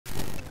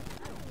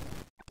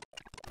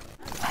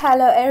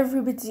Hello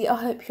everybody, I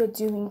hope you're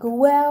doing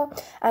well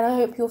and I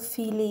hope you're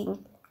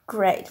feeling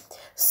great.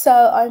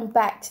 So I'm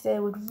back today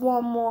with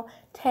one more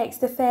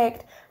text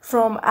effect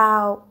from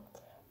our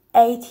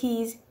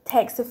 80s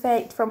text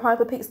effect from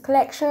Hyperpix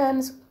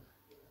collections.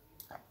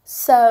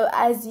 So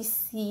as you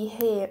see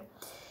here,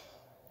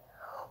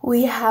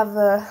 we have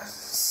a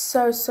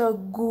so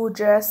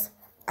gorgeous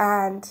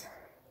and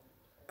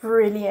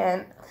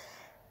brilliant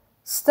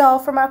style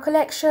from our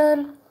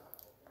collection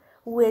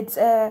with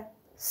a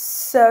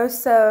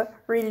so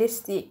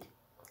realistic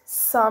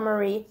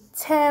summery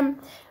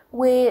theme,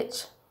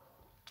 which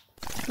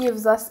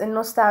gives us a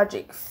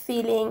nostalgic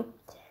feeling,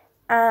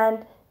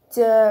 and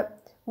the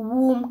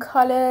warm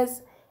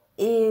colors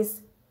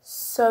is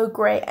so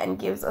great and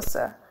gives us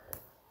a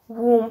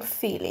warm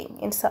feeling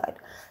inside.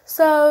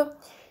 So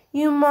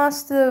you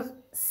must have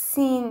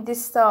seen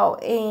this style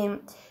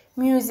in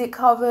music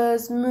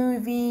covers,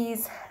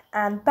 movies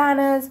and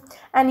banners,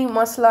 and you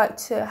must like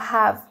to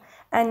have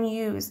and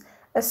use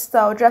a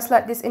style just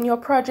like this in your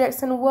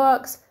projects and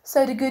works.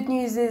 So the good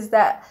news is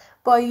that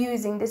by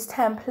using this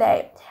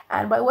template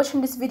and by watching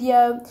this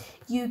video,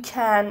 you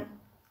can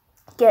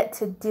get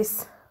to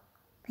this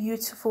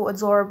beautiful,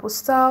 adorable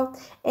style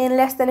in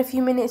less than a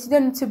few minutes. You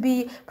don't need to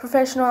be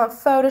professional at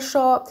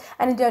Photoshop,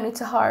 and you don't need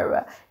to hire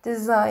a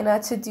designer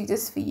to do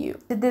this for you.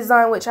 The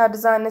design which our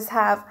designers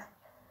have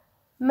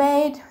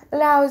made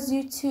allows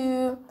you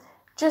to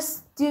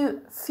just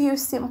do a few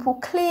simple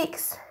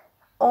clicks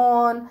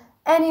on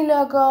any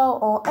logo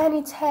or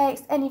any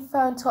text, any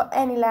font or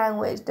any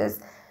language. There's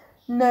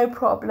no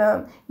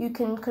problem. You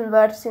can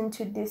convert it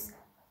into this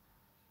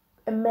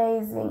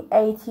amazing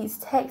 80s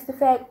text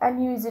effect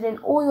and use it in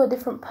all your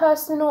different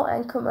personal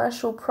and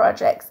commercial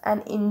projects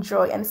and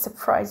enjoy and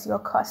surprise your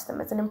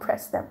customers and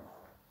impress them.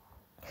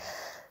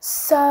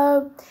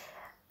 So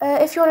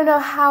if you want to know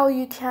how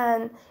you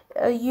can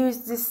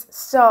use this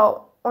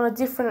style on a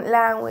different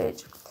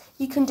language,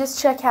 you can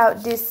just check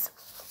out this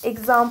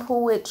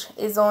example which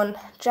is on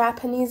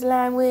Japanese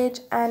language,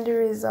 and the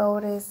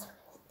result is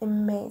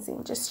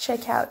amazing. Just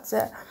check out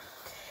the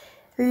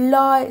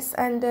lights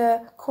and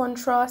the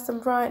contrast and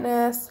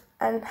brightness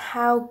and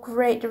how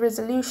great the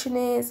resolution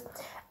is,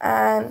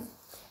 and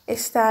it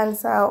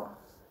stands out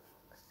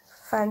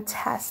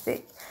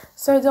fantastic.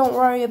 So don't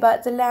worry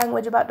about the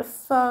language, about the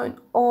font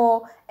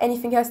or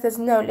anything else. There's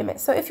no limit.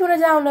 So if you want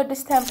to download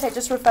this template,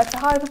 just refer to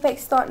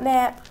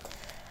hyperpix.net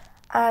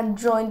and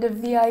join the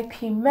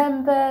VIP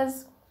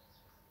members,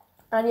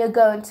 and you're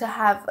going to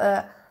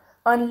have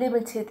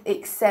unlimited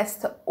access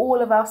to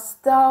all of our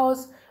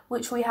styles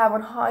which we have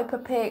on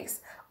Hyperpix,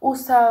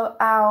 also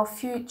our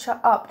future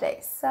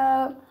updates.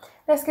 So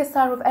let's get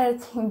started with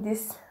editing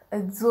this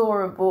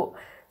adorable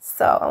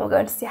style, and we're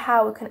going to see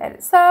how we can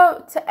edit.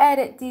 So to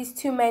edit these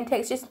two main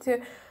texts, just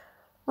to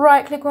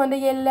right click on the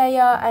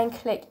layer and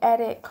click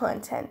edit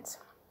content.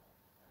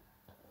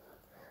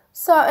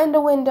 So in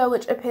the window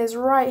which appears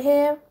right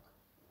here,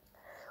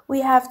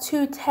 we have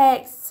two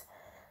texts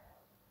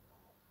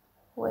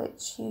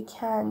which you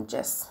can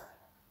just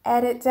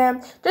edit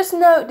them. Just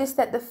notice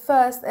that the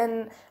first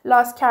and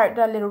last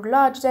character are a little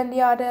larger than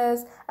the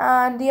others,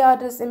 and the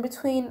others in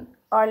between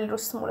are a little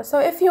smaller. So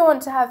if you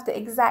want to have the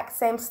exact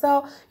same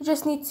style, you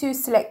just need to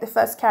select the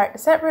first character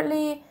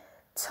separately,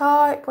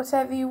 type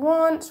whatever you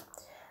want,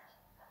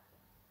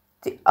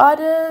 the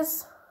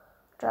others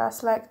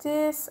just like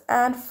this,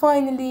 and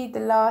finally the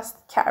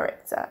last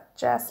character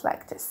just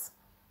like this.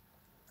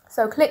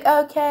 So click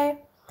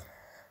OK.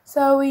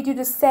 So we do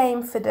the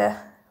same for the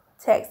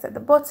text at the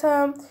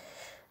bottom.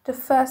 The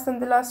first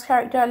and the last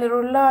character are a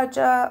little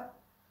larger.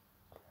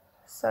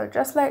 So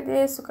just like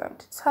this, we're going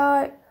to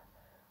type,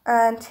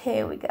 and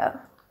here we go.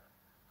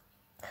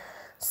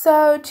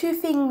 So two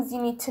things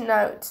you need to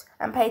note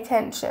and pay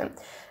attention.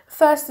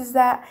 First is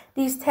that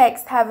these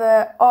texts have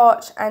a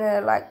arch and a,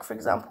 like for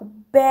example,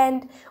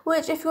 bend,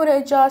 which if you want to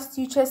adjust,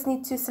 you just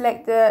need to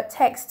select the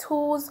text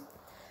tools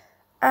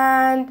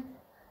and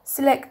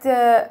select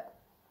the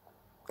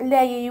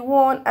layer you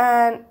want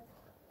and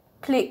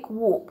click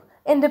warp.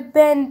 In the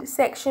bend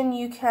section,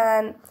 you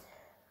can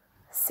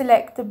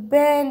select the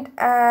bend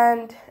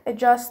and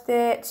adjust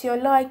it to your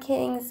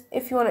likings.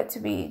 If you want it to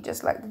be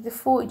just like the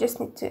default, you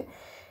just need to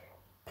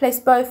place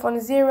both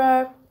on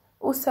 0.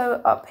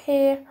 Also up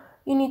here,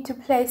 you need to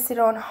place it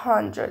on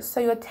 100 so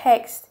your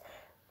text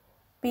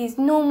be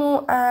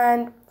normal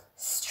and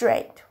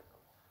straight.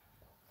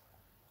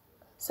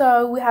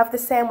 So we have the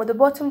same with the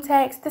bottom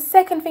text. The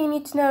second thing you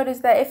need to note is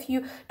that if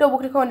you double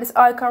click on this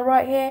icon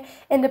right here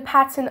in the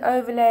pattern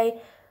overlay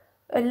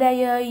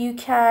layer, you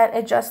can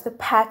adjust the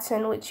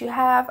pattern which you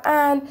have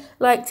and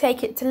like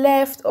take it to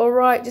left or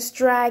right, just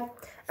drag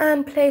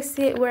and place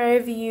it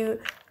wherever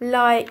you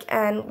like,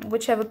 and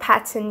whichever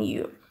pattern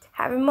you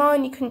have in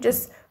mind, you can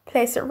just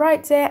place it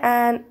right there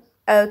and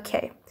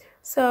OK.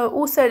 So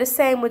also the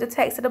same with the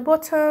text at the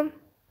bottom.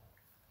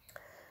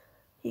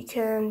 You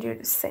can do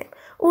the same.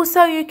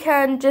 Also, you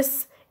can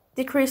just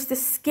decrease the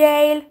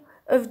scale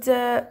of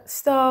the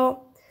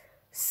style,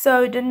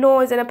 so the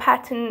noise and the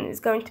pattern is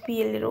going to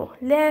be a little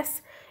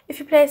less. If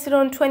you place it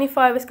on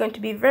 25, it's going to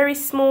be very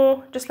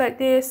small, just like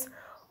this,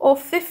 or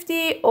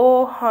 50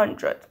 or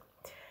 100.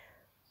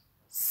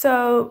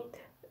 So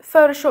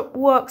Photoshop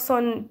works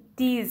on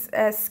these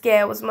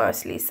scales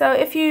mostly. So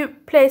if you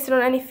place it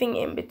on anything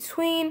in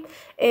between,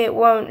 it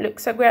won't look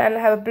so great and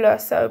have a blur.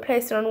 So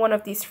place it on one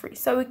of these three.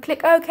 So we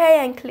click OK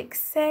and click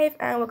Save,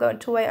 and we're going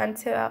to wait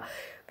until our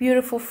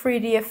beautiful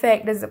 3D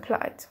effect is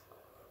applied.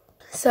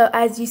 So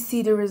as you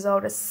see, the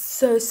result is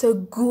so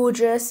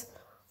gorgeous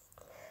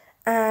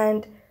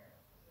and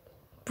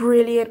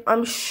brilliant.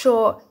 I'm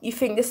sure you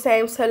think the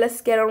same, so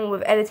let's get on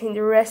with editing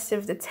the rest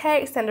of the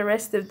text and the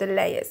rest of the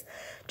layers.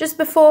 Just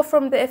before,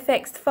 from the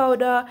effects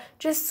folder,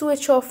 just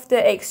switch off the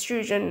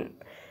extrusion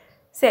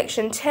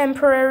section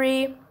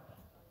temporary,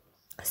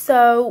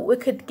 so we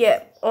could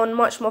get on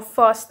much more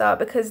faster,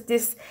 because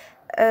this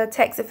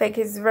text effect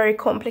is very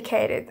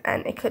complicated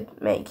and it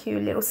could make you a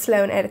little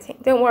slow in editing.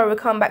 Don't worry, we'll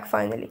come back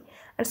finally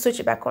and switch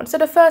it back on. So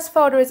the first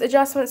folder is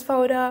adjustments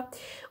folder,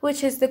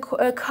 which is the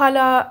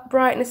color,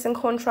 brightness and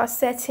contrast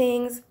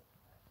settings,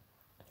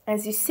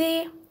 as you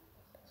see,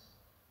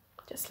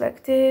 just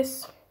like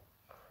this.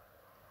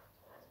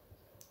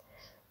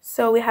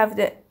 So we have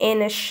the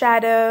inner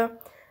shadow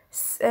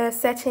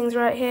settings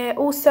right here,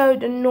 also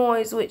the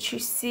noise, which you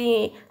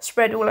see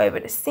spread all over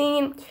the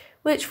scene,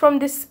 which from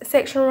this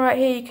section right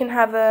here you can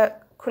have a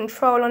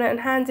control on it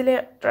and handle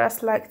it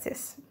just like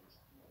this.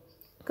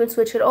 You can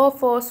switch it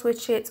off or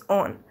switch it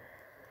on.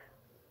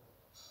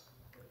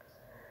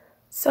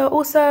 So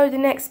also the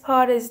next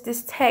part is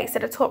this text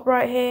at the top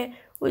right here,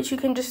 which you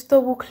can just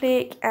double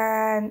click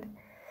and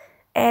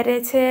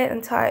edit it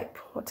and type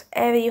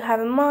whatever you have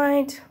in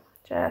mind,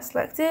 just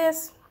like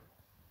this.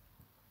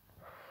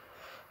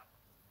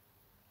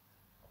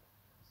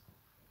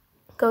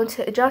 Going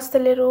to adjust a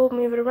little,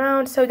 move it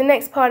around. So the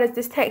next part is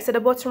this text at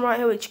the bottom right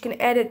here, which you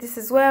can edit this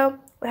as well.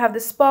 We have the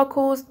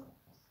sparkles,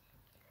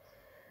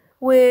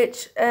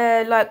 which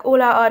like all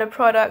our other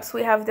products,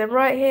 we have them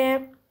right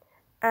here,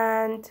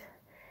 and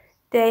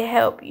they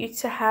help you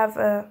to have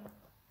a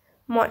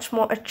much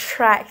more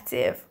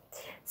attractive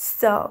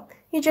style.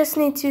 You just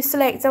need to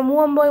select them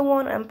one by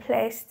one and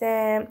place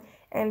them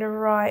in the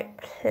right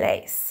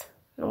place,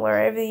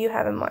 wherever you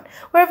have in mind.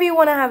 Wherever you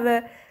want to have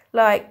a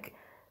like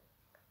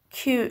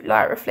cute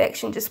light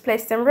reflection, just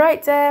place them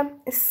right there.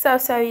 It's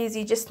so easy.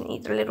 You just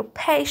need a little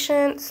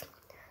patience,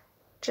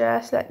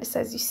 just like this,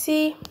 as you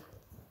see.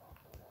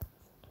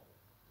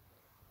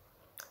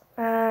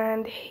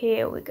 And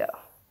here we go.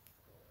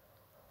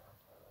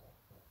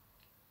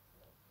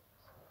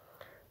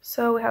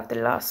 So we have the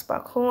last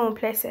sparkle and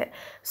place it.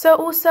 So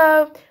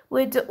also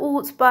with the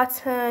Alt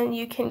button,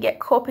 you can get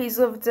copies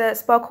of the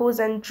sparkles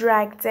and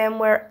drag them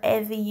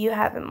wherever you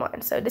have in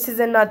mind. So this is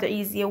another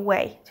easier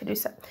way to do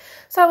so.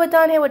 So we're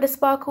done here with the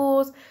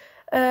sparkles.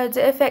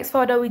 The effects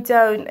folder, we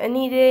don't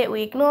need it,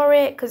 we ignore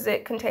it because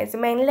it contains the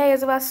main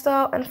layers of our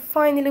style. And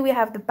finally we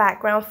have the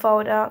background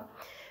folder,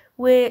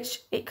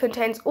 which it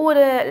contains all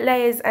the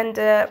layers and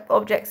the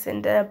objects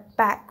in the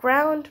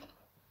background.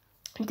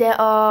 They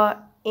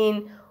are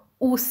in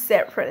all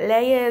separate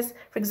layers.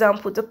 For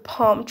example, the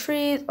palm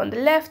trees on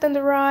the left and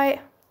the right.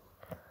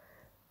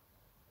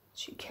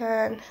 You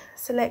can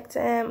select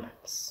them,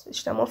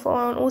 switch them off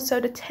on.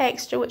 Also the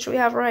texture, which we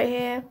have right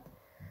here.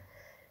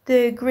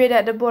 The grid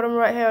at the bottom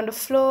right here on the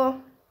floor.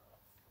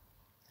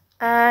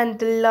 And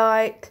the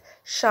light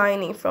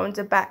shining from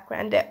the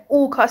background. They're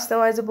all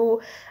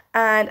customizable,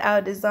 and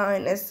our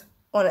designers,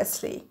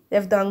 honestly,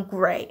 they've done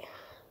great.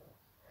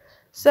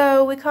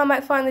 So we come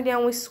back finally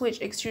and we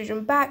switch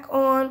extrusion back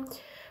on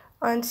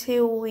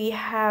until we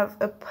have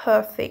a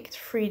perfect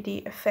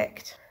 3D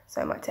effect.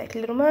 So it might take a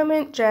little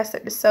moment, just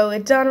like this. So we're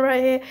done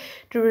right here.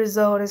 The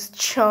result is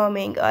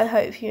charming. I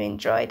hope you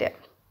enjoyed it.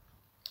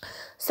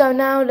 So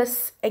now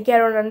let's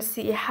get on and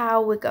see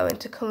how we're going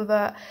to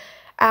convert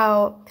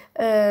our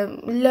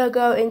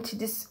logo into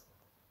this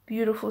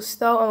beautiful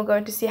style. And we're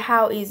going to see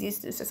how easy it is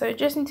to do so. So you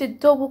just need to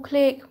double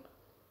click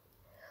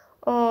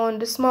on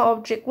the Smart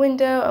Object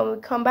window and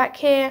we come back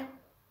here.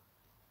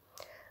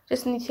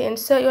 Just need to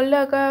insert your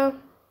logo.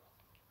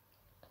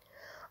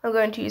 I'm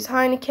going to use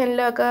Heineken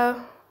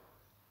logo.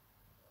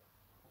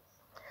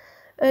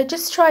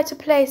 Just try to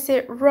place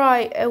it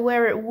right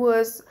where it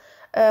was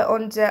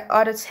on the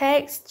other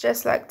text,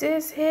 just like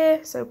this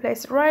here. So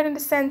place it right in the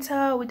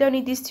center. We don't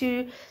need these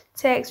two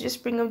texts,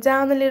 just bring them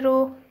down a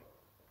little.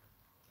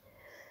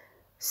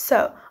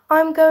 So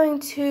I'm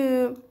going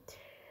to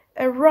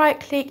right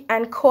click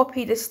and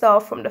copy the style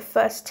from the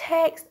first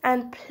text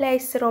and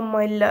place it on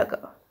my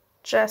logo.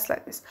 Just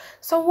like this.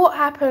 So what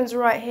happens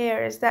right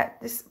here is that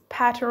this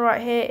pattern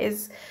right here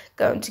is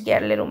going to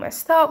get a little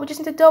messed up. We just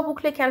need to double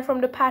click and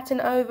from the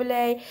pattern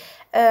overlay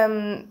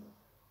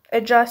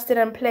adjust it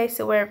and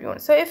place it wherever you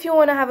want. So if you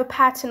want to have a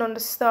pattern on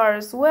the star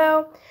as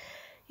well,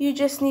 you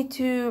just need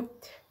to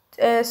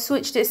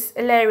switch this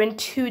layer in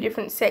two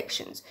different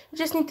sections. You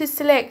just need to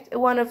select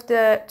one of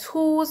the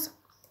tools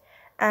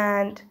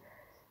and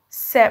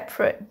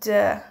separate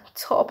the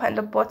top and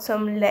the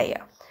bottom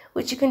layer,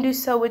 which you can do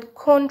so with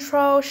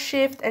Ctrl,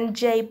 Shift and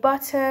J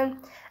button,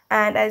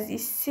 And as you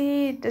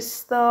see, the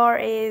star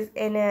is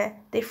in a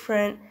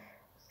different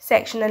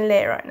section and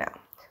layer right now.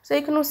 So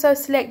you can also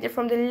select it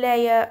from the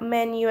layer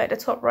menu at the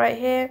top right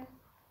here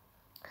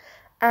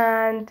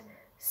and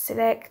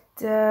select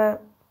the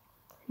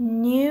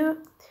new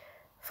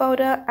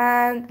folder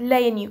and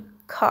layer new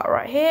cut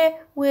right here,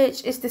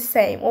 which is the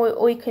same,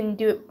 or you can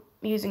do it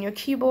using your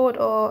keyboard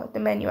or the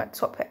menu at the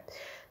top here.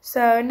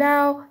 So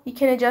now you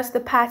can adjust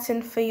the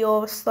pattern for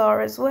your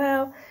star as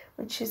well,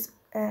 which is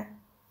a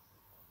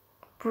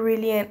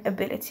brilliant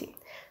ability.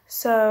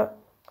 So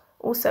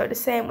also the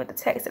same with the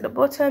text at the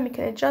bottom, you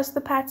can adjust the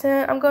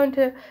pattern. I'm going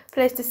to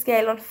place the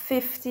scale on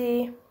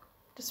 50,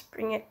 just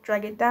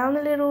drag it down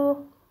a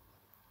little,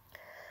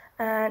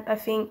 and I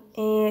think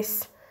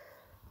it's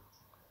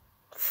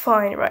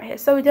fine right here.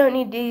 So we don't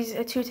need these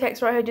two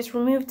texts right here, just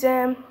remove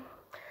them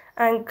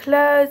and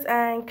close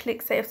and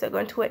click save. So we're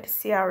going to wait to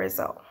see our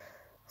result.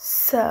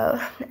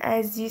 So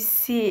as you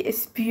see,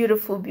 it's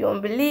beautiful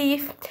beyond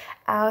belief.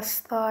 Our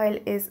style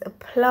is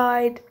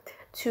applied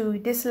to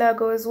this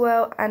logo as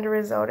well, and the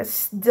result is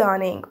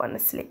stunning,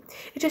 honestly.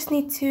 You just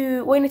need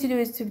to, what you need to do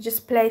is to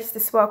just place the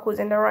sparkles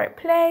in the right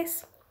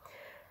place.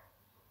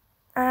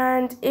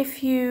 And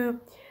if you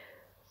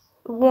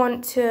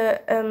want to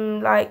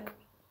like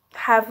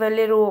have a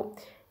little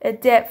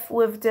depth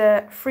with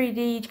the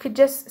 3D, you could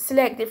just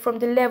select it from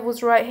the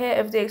levels right here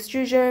of the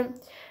extrusion,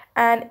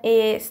 and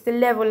it's the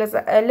level as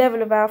a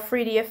level of our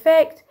 3D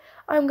effect.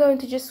 I'm going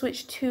to just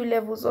switch 2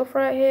 levels off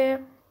right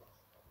here.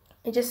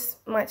 It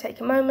just might take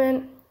a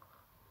moment.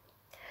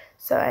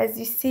 So as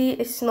you see,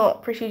 it's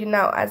not protruding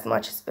out as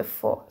much as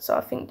before. So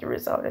I think the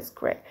result is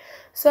great.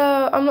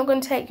 So I'm not going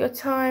to take your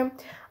time.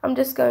 I'm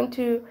just going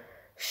to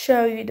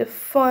show you the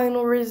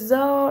final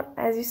result,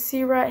 as you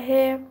see right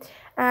here.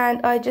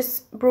 And I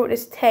just brought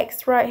this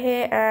text right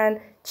here and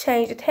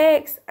changed the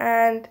text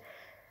and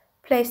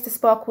placed the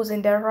sparkles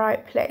in the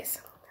right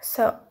place.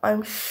 So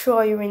I'm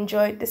sure you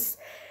enjoyed this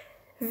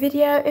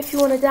video. If you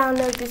want to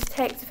download this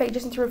text effect,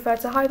 just need to refer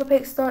to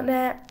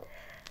hyperpix.net,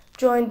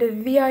 join the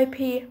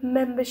VIP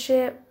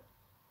membership,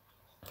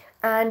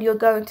 and you're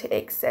going to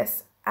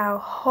access our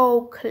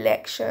whole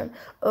collection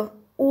of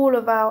all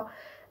of our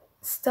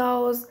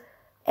styles,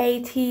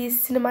 80s,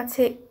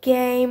 cinematic,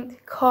 game,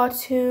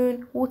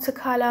 cartoon,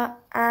 watercolor,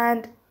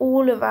 and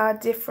all of our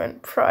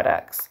different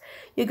products.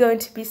 You're going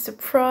to be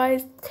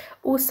surprised.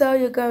 Also,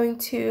 you're going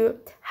to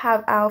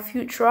have our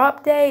future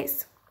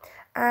updates,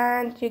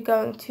 and you're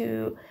going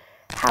to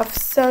have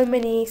so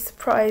many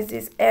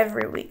surprises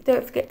every week.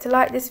 Don't forget to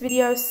like this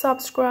video,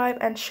 subscribe,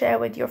 and share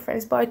with your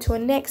friends. Bye to our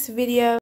next video.